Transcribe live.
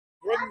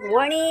Good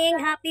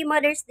morning! Happy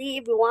Mother's Day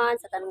everyone!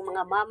 Sa tanong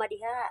mga mama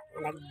diha,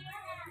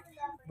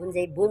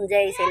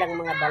 nagbunjay-bunjay sa ilang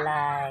mga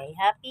balay.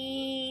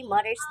 Happy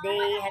Mother's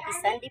Day! Happy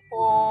Sunday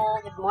po!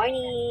 Good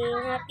morning!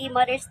 Happy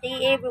Mother's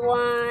Day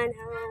everyone!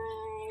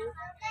 Hi!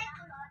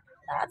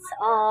 That's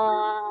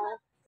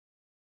all!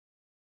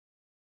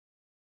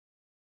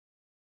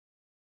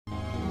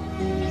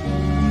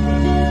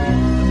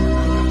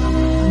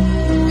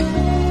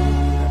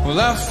 Well,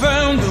 I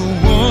found a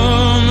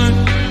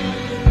woman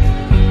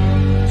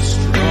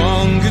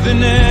stronger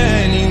than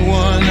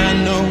anyone I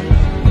know.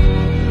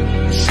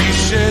 She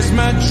shares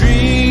my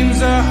dreams.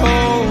 I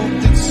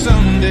hope that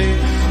someday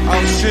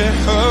I'll share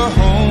her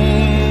home.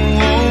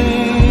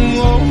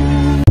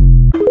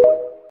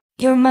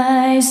 You're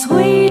my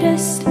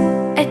sweetest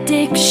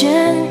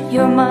addiction.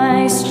 You're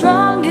my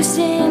strongest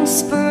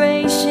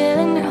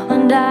inspiration,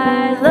 and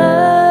I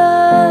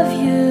love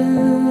you.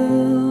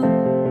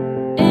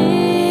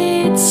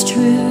 It's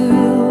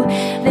true.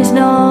 There's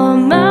no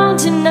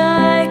mountain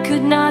I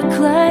could not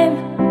climb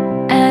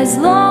as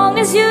long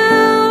as you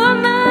are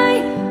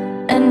mine,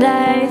 and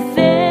I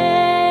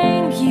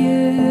thank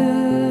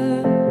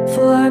you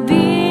for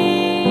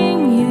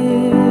being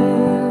you.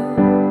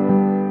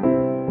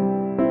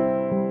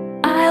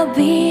 I'll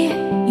be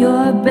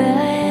your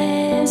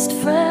best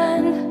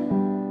friend.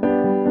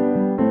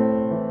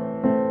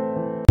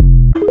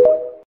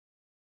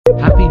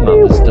 Happy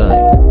Mother's Day.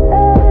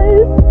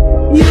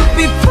 You'll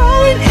be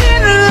falling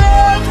in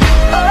love.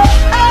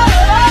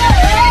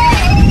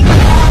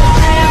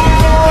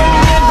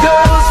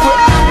 Goes for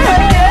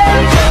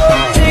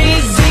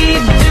Daisy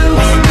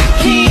Dukes,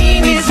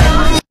 bikinis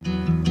on.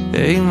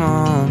 Hey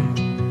mom,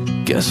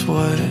 guess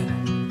what?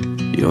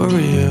 You're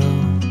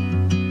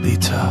really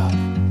tough,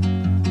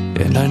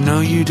 and I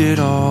know you did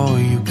all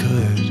you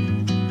could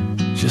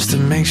just to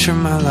make sure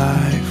my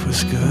life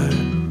was good.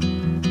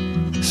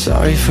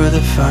 Sorry for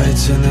the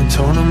fights and the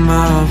tone of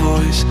my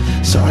voice.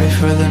 Sorry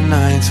for the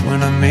nights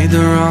when I made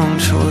the wrong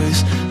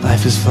choice.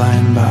 Life is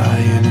flying by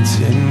and it's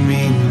hitting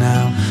me